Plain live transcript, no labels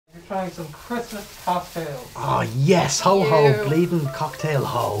trying some Christmas cocktails. Oh yes, ho ho, bleeding cocktail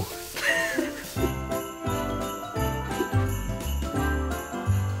ho.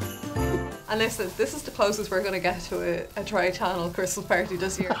 And listen, this is the closest we're going to get to a tri-channel Christmas party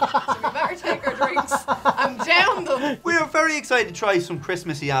this year. So we better take our drinks and down them. We are very excited to try some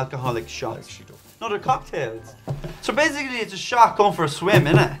Christmassy alcoholic shots. No, they're cocktails. So basically it's a shot going for a swim,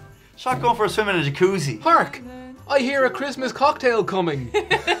 innit? Shot going for a swim in a jacuzzi. Hark! I hear a Christmas cocktail coming.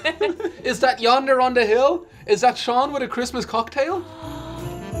 Is that yonder on the hill? Is that Sean with a Christmas cocktail?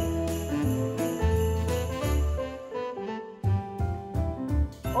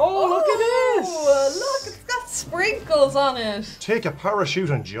 Oh, look at this! Oh, look, it's got sprinkles on it. Take a parachute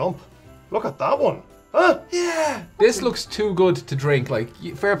and jump. Look at that one. Huh? Yeah. This looks too good to drink. Like,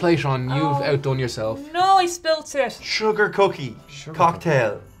 fair play, Sean. You've outdone yourself. No, I spilt it. Sugar cookie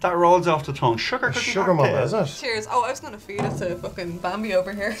cocktail. That rolls off the tongue. Sugar cookie Sugar cocktail. mama, is it? Cheers. Oh, I was going to feed it to fucking Bambi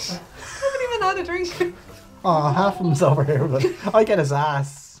over here. I haven't even had a drink. Oh, half of him's over here, but I get his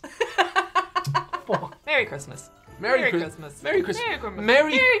ass. Merry Christmas. Merry Christmas. Merry Christmas.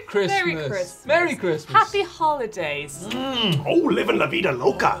 Merry Christmas. Merry Christmas. Merry Christmas. Merry Christmas. Happy holidays. Oh, living la vida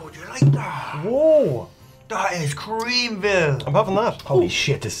loca. Oh, do you like that? Whoa. That is Creamville. I'm having that. Holy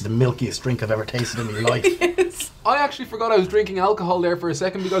shit, this is the milkiest drink I've ever tasted in my life. I actually forgot I was drinking alcohol there for a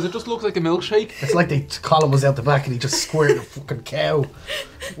second because it just looks like a milkshake. It's like Colin was out the back and he just squirted a fucking cow.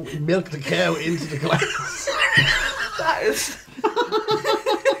 Milked the cow into the glass. That is...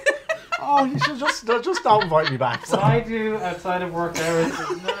 Oh, you should just don't invite me back. What I do outside of work hours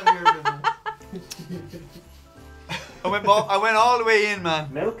is none of your business. I went all the way in, man.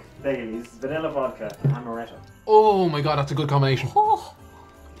 Milk, Baileys, vanilla vodka, and amaretto. Oh my god, that's a good combination. Oh,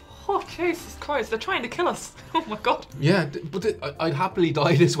 Jesus Christ, they're trying to kill us. Oh my god. Yeah, but I'd happily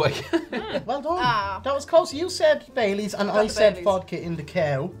die this way. Well done. That was close. You said Baileys and I said Baileys. vodka in the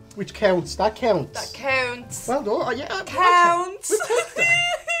cow, which counts. That counts. That counts. Well done. Oh, yeah. Counts. We'll take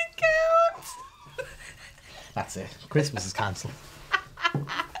that. Counts. That's it. Christmas is cancelled.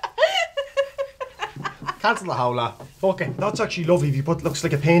 Cancel the whole lot. Fuck it. That's actually lovely if you put, looks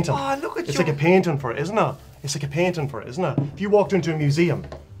like a painting. Oh, look at It's you. like a painting for it, isn't it? It's like a painting for it, isn't it? If you walked into a museum,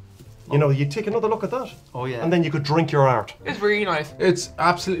 you know, you'd take another look at that. Oh, yeah. And then you could drink your art. It's really nice. It's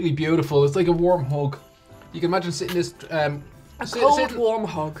absolutely beautiful. It's like a warm hug. You can imagine sitting this... A cold, warm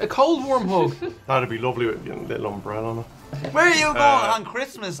hug. A cold, warm hug. That'd be lovely with a little umbrella on it. Where are you going on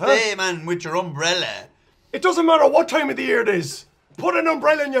Christmas Day, man, with your umbrella? It doesn't matter what time of the year it is. Put an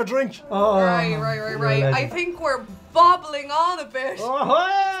umbrella in your drink. Oh, Right. I think we're bobbling on a bit.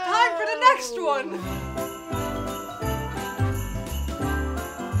 Time for the next one.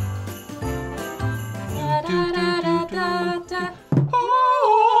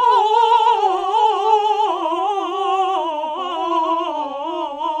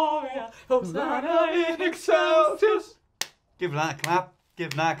 Give that a clap.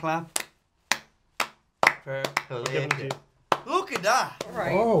 Give that a clap. Look at that.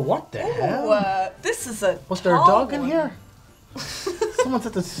 Right. Oh, what the hell? This is a. Was there a tall dog in one. here? Someone's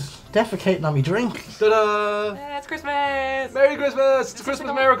at this defecating on me drink. Ta-da! Yeah, it's Christmas. Merry Christmas! It's a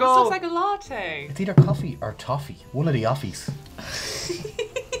Christmas miracle! This looks like a latte. It's either coffee or toffee. One of the offies.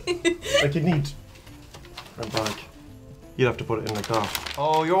 Like you'd need a bag. You'd have to put it in like that.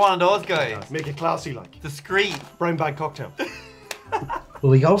 Oh, you're one of those guys. Make it classy like. Discreet. Brown bag cocktail. Will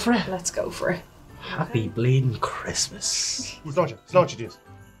we go for it? Let's go for it. Happy bleeding Christmas. Sláinte, sláinte, James.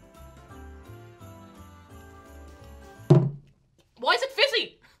 Why is it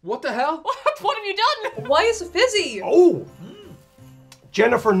fizzy? What the hell? What have you done? Why is it fizzy? Oh!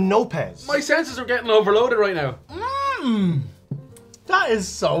 Jennifer Lopez. My senses are getting overloaded right now. That is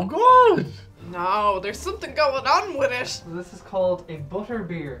so good. No, there's something going on with it. So this is called a butter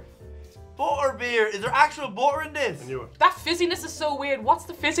beer. Butter beer. Is there actual butter in this? I knew it. That fizziness is so weird. What's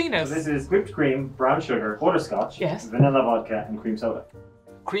the fizziness? So this is whipped cream, brown sugar, butterscotch, Yes. vanilla vodka, and cream soda.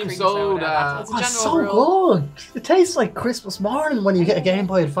 Cream Cream soda. That's a Oh, general it's so rule. good. It tastes like Christmas morning when you get a Game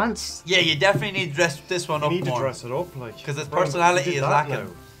Boy Advance. Yeah, you definitely need to dress this one You up need to more. dress it up like. Because its Brian, personality you did is that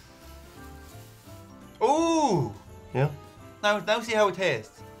lacking. Ooh! Yeah? Now see how it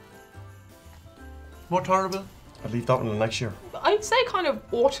tastes. More tolerable? I'll leave that one until next year. I'd say kind of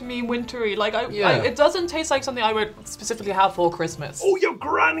autumny, wintry. Like Yeah. it doesn't taste like something I would specifically have for Christmas. Oh, your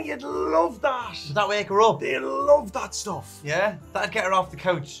granny would love that. Does that wake her up? They love that stuff. Yeah? That'd get her off the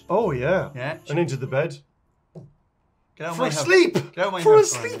couch. Oh, yeah. Yeah? And into the bed. Get out of For my a house. sleep. Get out of my For a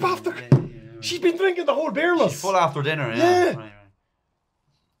house. sleep Right, after. yeah, yeah, yeah. She's been drinking the whole beer, She's full after dinner, yeah. Yeah.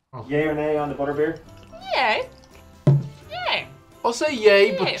 Right. Yay or nay on the butterbeer? Yeah. Yeah. I'll say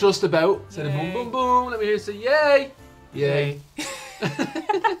yay, Yeah. but just about. Instead of boom, Yay. boom, boom. Let me hear you say yay. Yay.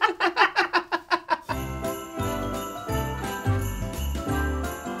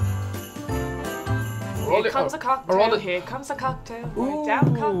 All Here comes a cocktail, here comes a cocktail, right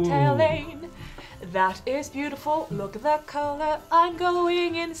down cocktail lane. That is beautiful, look at the colour, I'm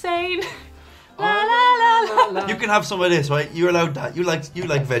going insane. La la la la. You can have some of this, right? You're allowed that. You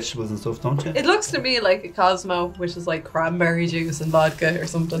like vegetables and stuff, don't you? It looks to me like a Cosmo, which is like cranberry juice and vodka or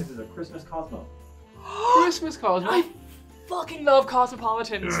something. This is a Christmas Cosmo. Christmas Cosmo. I fucking love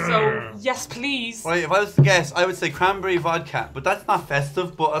Cosmopolitans, so yes please. Right, if I was to guess, I would say cranberry vodka, but that's not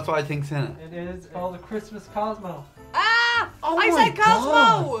festive, but that's what I think's in it. It is called a Christmas Cosmo. Ah! Oh I my said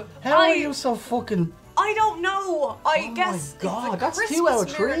Cosmo! God. How are you so fucking... I don't know. I Oh guess my God, it's a that's Christmas 2 out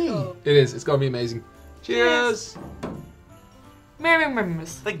of 3. miracle. It is. It's gonna be amazing. Cheers. Merry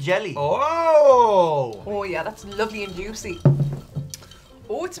Christmas. It's like jelly. Oh! Oh yeah, that's lovely and juicy.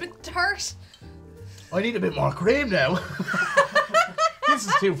 Oh, it's a bit tart. I need a bit more cream now. This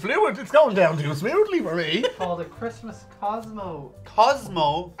is too fluid. It's going down too smoothly for me. Called a Christmas Cosmo.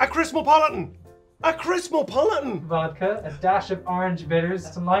 Cosmo. A Christmopolitan. A Christmopolitan. Vodka, a dash of orange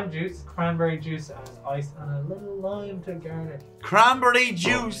bitters, some lime juice, cranberry juice as ice, and a little lime to garnish. Cranberry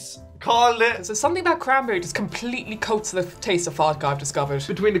juice. Called it. So something about cranberry just completely coats the taste of vodka, I've discovered.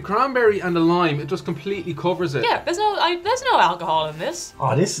 Between the cranberry and the lime, it just completely covers it. Yeah, there's no alcohol in this.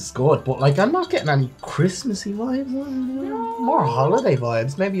 Oh, this is good, but like I'm not getting any Christmassy vibes. More holiday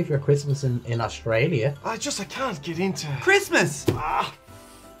vibes. Maybe if you're Christmas in Australia. I can't get into... Christmas.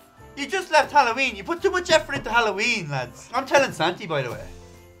 You just left Halloween. You put too much effort into Halloween, lads. I'm telling Santi, by the way.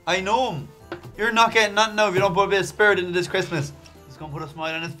 I know him. You're not getting nothing now if you don't put a bit of spirit into this Christmas. He's gonna put a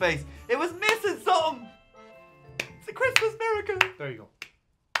smile on his face. It was missing something. It's a Christmas miracle. There you go.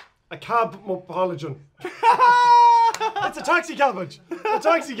 A Cabmopolitan. It's a taxi cabbage. A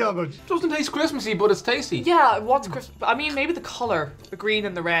taxi cabbage. Doesn't taste Christmassy, but it's tasty. Yeah, what's Christmas? I mean, maybe the colour, the green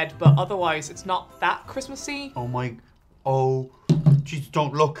and the red, but otherwise it's not that Christmassy. Oh my. Oh. Jesus,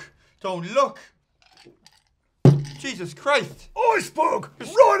 don't look. Don't look. Jesus Christ. Iceberg.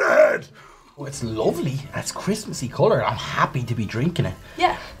 Right ahead. Oh, it's lovely. It's Christmassy colour. I'm happy to be drinking it.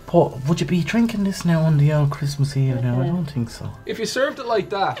 Yeah. But would you be drinking this now on the old Christmas Eve? No, I don't think so. If you served it like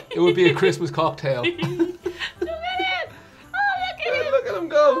that, it would be a Christmas cocktail. Look at it! Oh, look at it! Look at him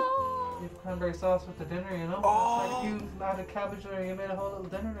go. You have cranberry sauce with the dinner, you know? Oh. It's like you added cabbage or you made a whole little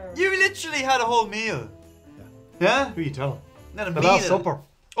dinner there. You literally had a whole meal. Yeah? Who are you telling? Not a The meal. Last Supper.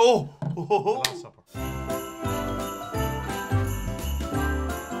 Oh. The Last Supper.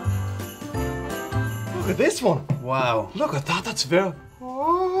 Look at this one. Wow. Look at that. That's very...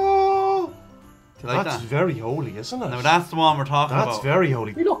 Oh. Do you like That's that? very holy, isn't it? No, that's the one we're talking That's about. very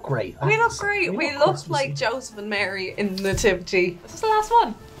holy. We look great. We look great. We look Christmassy. like Joseph and Mary in Nativity. This is the last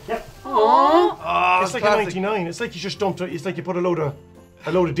one. Yep. Aww. Oh, It's like classic. a 99. It's like you just dumped it. It's like you put a load of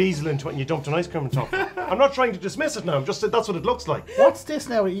diesel into it and you dumped an ice cream on top. I'm not trying to dismiss it now. I'm just saying that's what it looks like. What's this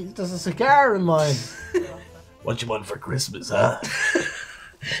now? There's a cigar in mine. What you want for Christmas, huh?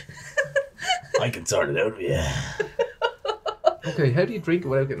 I can sort it out for you. Okay, how do you drink it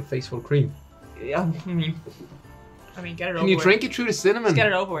without getting face full of cream? Yeah, I mean, get it over Can you with. drink it through the cinnamon? Just get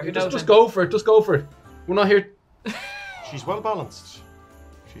it over with. Just go for it. Just go for it. We're not here. She's well balanced.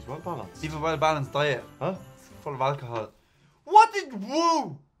 She's well balanced. Even a well-balanced diet. Huh? Full of alcohol. What did...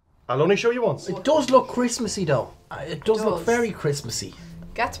 Whoa! I'll only show you once. It does look Christmassy though. It does look does. very Christmassy.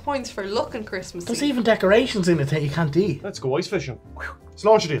 Gets points for looking Christmassy. There's even decorations in it that you can't eat. Let's go ice fishing. Let's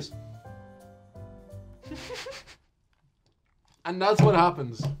launch it is. And that's what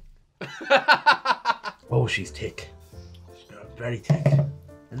happens. Oh, she's thick. Very thick.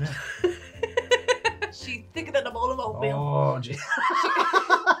 Isn't it? She's thicker than a bowl of oatmeal. Oh, gee.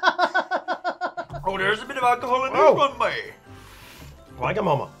 Oh, there's a bit of alcohol in Oh. this one, mate.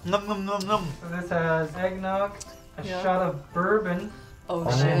 Wagamama. Num num num num. So this has eggnog, a Yeah. shot of bourbon, Oh,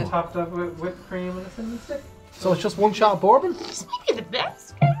 and then shit. topped up with whipped cream and a cinnamon stick. So it's just one shot of bourbon? This might be the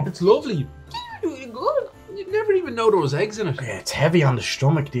best. It's lovely. You're doing good. You'd never even know there was eggs in it. Yeah, it's heavy on the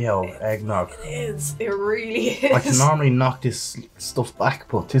stomach, the old eggnog. It is. It really I can is. normally knock this stuff back,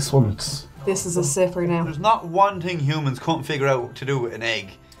 but this one's... This is a sipper now. There's not one thing humans couldn't figure out to do with an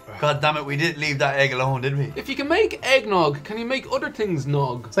egg. God damn it, we didn't leave that egg alone, did we? If you can make eggnog, can you make other things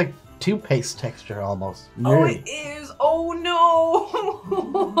nog? It's like toothpaste texture almost. Oh, Nearly. it is. Oh,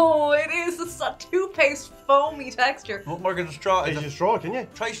 no. It is. It's a toothpaste foamy texture. Don't work at the straw. Can you straw, can you?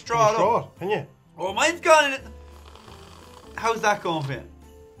 Try Can straw you it straw up. it, can you? Oh, mine's gone in it. How's that going for you?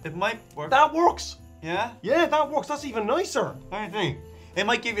 It might work. That works. Yeah? Yeah, that works. That's even nicer. I think. It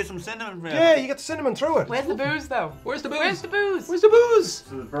might give you some cinnamon flavor. Yeah, you get the cinnamon through it. Where's the booze, though? Where's the booze? Where's the booze? Where's the booze?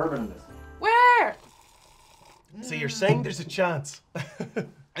 So there's bourbon in this. Where? So you're saying there's a chance.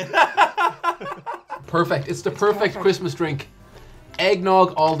 Perfect. It's the perfect Christmas drink.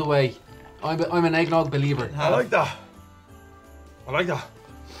 Eggnog all the way. I'm an eggnog believer. I like that. I like that.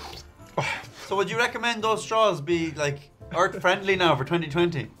 So would you recommend those straws be like earth friendly now for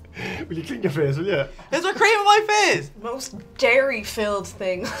 2020? Will you clean your face, will you? Is there cream on my face? Most dairy-filled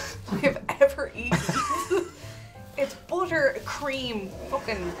thing I've ever eaten. It's butter, cream.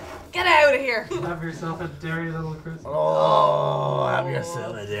 Fucking get out of here. Have yourself a dairy little Christmas. Oh, have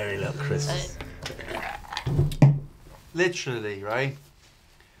yourself a dairy little Christmas. Literally, right?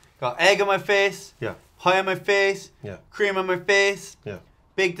 Got egg on my face. Yeah. Pie on my face. Yeah. Cream on my face. Yeah.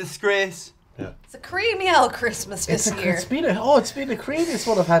 Big disgrace. Yeah. It's a creamy old Christmas this year. It's been the creamiest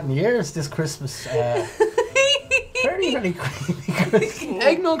one I've had in years this Christmas. Very, very creamy Christmas.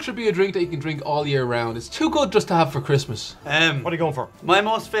 Eggnog should be a drink that you can drink all year round. It's too good just to have for Christmas. What are you going for? My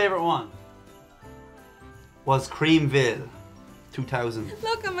most favourite one was Creamville 2000.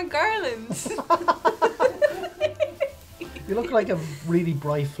 Look, I'm a garland. You look like a really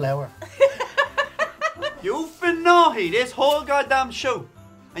bright flower. You've been naughty this whole goddamn show,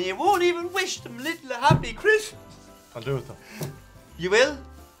 and you won't even wish them little a happy Christmas. I'll do it though. You will?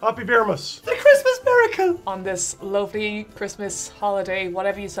 Happy Beermas. The Christmas miracle. On this lovely Christmas holiday,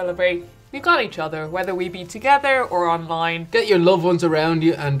 whatever you celebrate, we've got each other, whether we be together or online. Get your loved ones around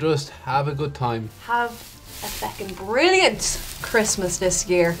you and just have a good time. Have a fucking brilliant Christmas this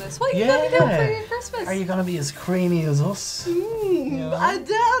year. That's what you gonna do for your Christmas. Are you gonna be as creamy as us? I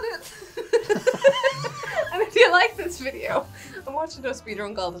doubt it. And if you like this video, I'm watching us be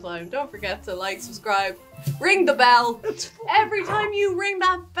drunk all the time. Don't forget to like, subscribe, ring the bell. Every time you ring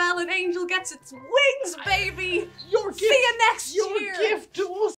that bell, an angel gets its wings, baby. See you next year. Your gift to us.